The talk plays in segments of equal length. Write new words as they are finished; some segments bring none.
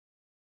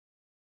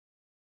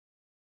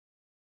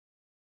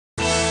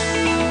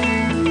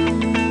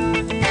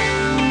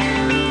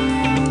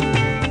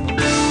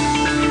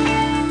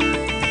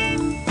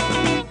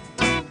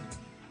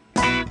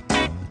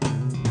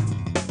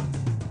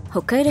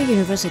Hokkaido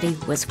University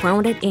was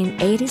founded in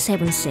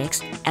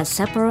 1876 as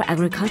Sapporo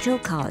Agricultural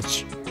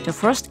College, the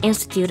first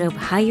institute of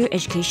higher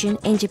education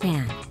in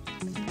Japan.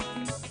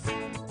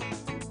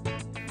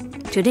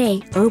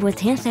 Today, over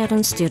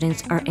 10,000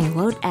 students are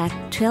enrolled at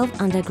 12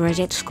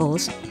 undergraduate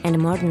schools and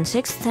more than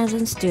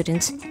 6,000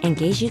 students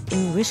engaged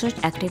in research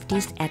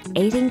activities at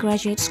 18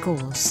 graduate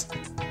schools.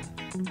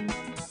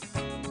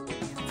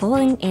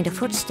 Following in the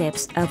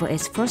footsteps of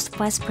its first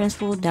vice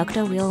principal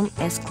Dr. William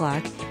S.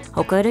 Clark,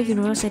 Hokkaido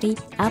University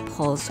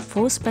upholds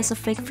four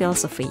specific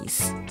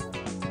philosophies.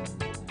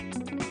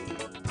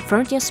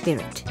 Frontier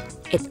spirit.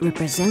 It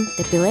represents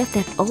the belief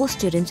that all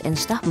students and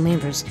staff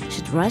members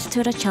should rise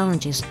to the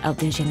challenges of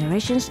their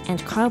generations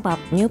and carve out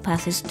new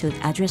paths to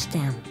address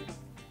them.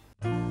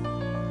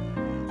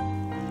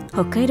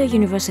 Hokkaido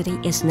University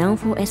is known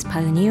for its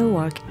pioneer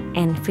work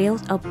in the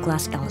field of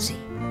glass algae.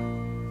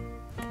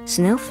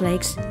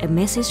 Snowflakes, a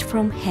message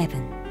from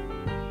heaven.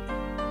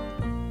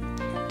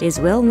 These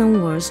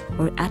well-known words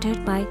were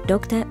uttered by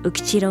Dr.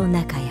 Ukichiro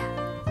Nakaya.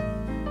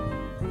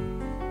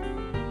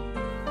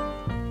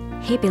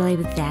 He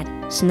believed that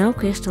snow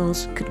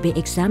crystals could be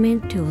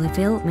examined to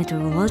reveal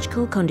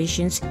meteorological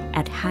conditions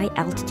at high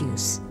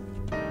altitudes.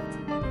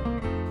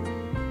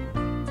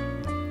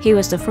 He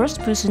was the first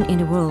person in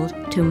the world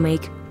to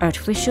make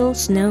artificial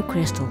snow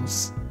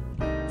crystals.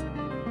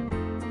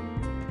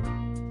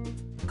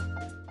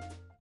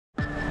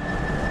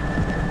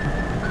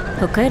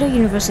 Hokkaido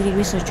University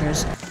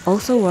researchers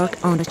also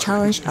work on the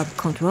challenge of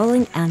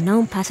controlling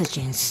unknown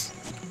pathogens.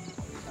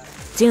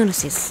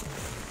 Zoonosis.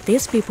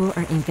 These people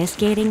are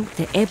investigating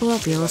the Ebola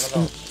virus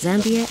in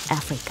Zambia,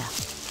 Africa.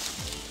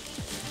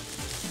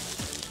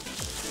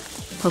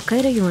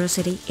 Hokkaido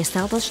University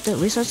established the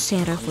Research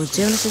Center for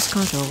Zoonosis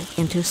Control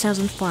in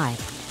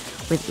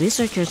 2005. With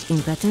researchers in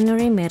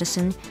veterinary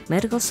medicine,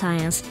 medical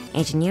science,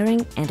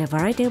 engineering, and a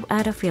variety of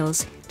other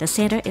fields, the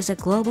center is a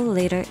global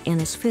leader in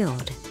its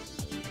field.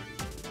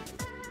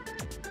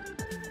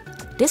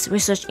 This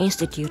research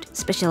institute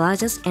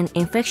specializes in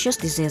infectious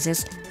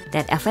diseases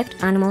that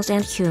affect animals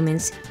and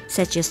humans,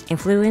 such as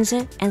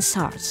influenza and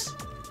SARS.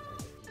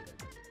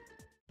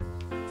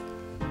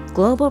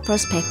 Global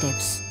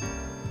perspectives.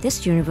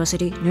 This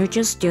university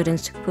nurtures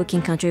students who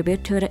can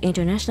contribute to the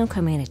international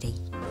community.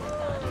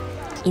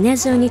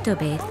 Inazo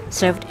Nitobe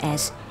served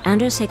as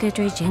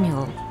Under-Secretary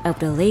General of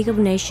the League of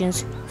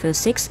Nations for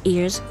 6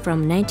 years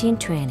from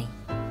 1920.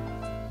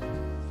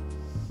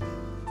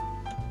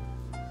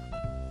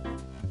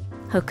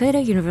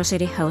 Hokkaido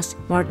University hosts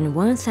more than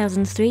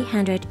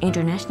 1,300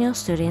 international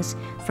students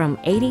from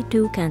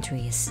 82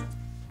 countries.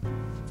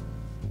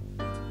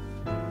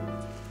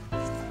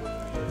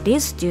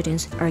 These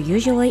students are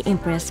usually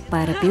impressed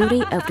by the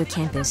beauty of the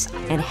campus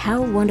and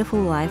how wonderful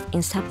life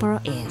in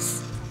Sapporo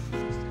is.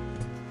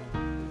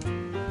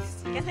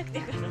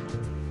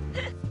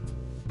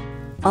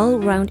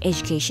 All-round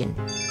education.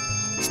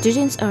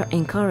 Students are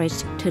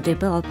encouraged to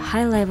develop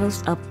high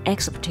levels of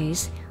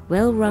expertise,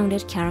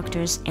 well-rounded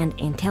characters, and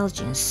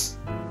intelligence.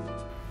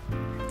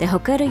 The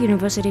Hokkaido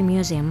University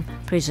Museum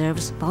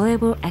preserves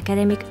valuable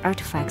academic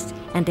artifacts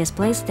and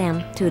displays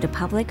them to the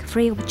public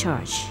free of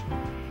charge.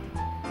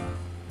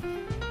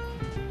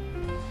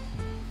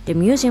 The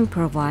museum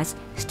provides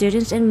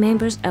students and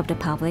members of the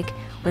public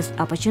with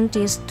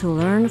opportunities to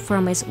learn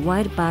from its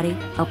wide body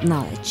of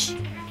knowledge.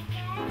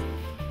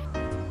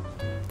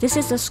 This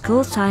is the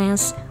School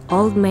Science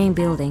Old Main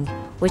Building,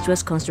 which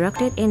was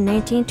constructed in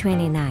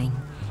 1929.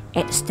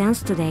 It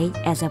stands today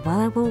as a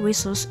valuable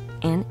resource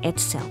in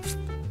itself.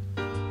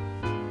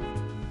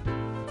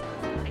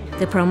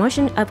 The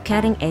promotion of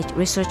cutting-edge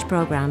research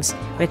programs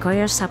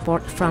requires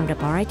support from the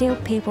variety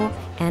of people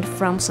and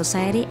from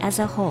society as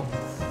a whole.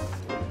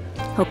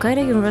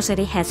 Hokkaido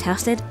University has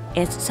hosted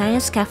its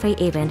Science Cafe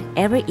event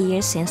every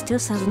year since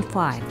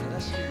 2005.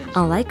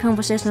 Unlike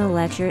conversational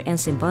lecture and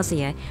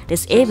symposia,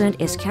 this event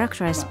is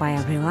characterized by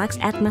a relaxed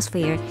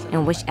atmosphere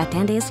in which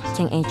attendees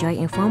can enjoy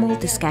informal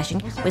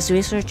discussion with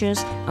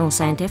researchers on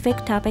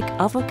scientific topics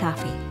over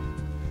coffee.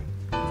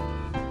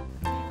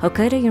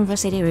 Hokkaido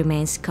University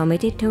remains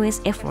committed to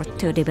its effort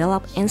to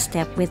develop in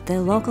step with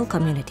the local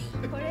community.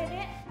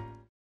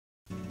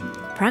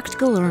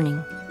 Practical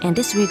learning. In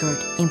this regard,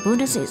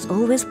 importance is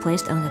always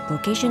placed on the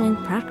application and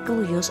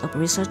practical use of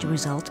research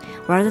results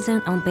rather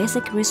than on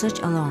basic research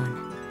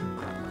alone.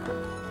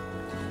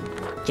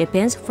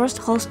 Japan's first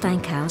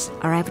Holstein cows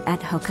arrived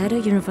at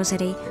Hokkaido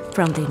University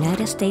from the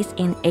United States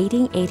in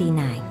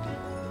 1889.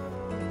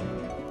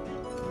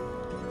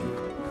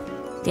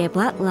 Their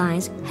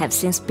bloodlines have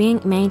since been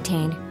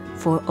maintained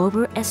for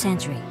over a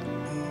century.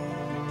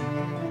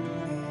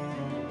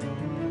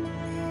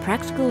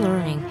 Practical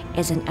learning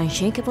is an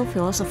unshakable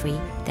philosophy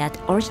that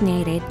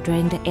originated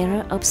during the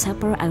era of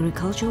Sapporo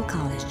Agricultural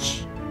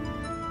College.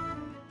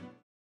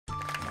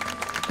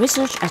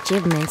 Research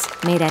achievements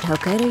made at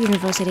Hokkaido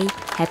University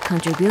have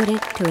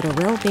contributed to the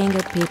well-being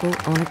of people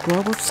on a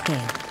global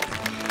scale.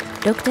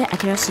 Dr.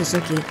 Akira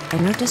Suzuki,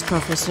 emeritus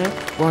professor,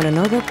 won a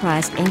Nobel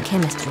Prize in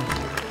Chemistry.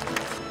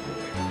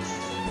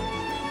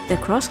 The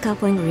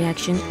cross-coupling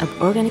reaction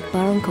of organic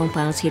boron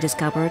compounds he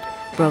discovered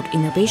brought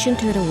innovation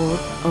to the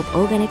world of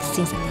organic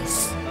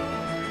synthesis.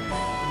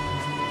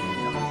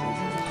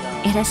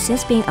 It has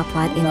since been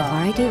applied in a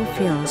variety of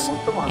fields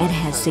and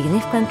has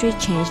significantly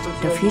changed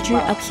the future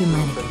of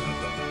humanity.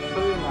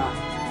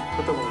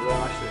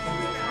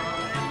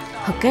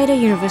 Hokkaido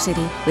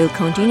University will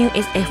continue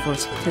its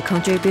efforts to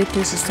contribute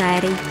to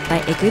society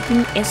by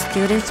equipping its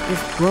students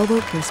with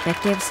global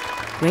perspectives,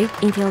 great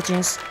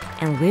intelligence,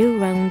 and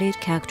well-rounded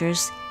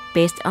characters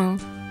based on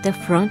the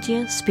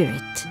frontier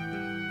spirit.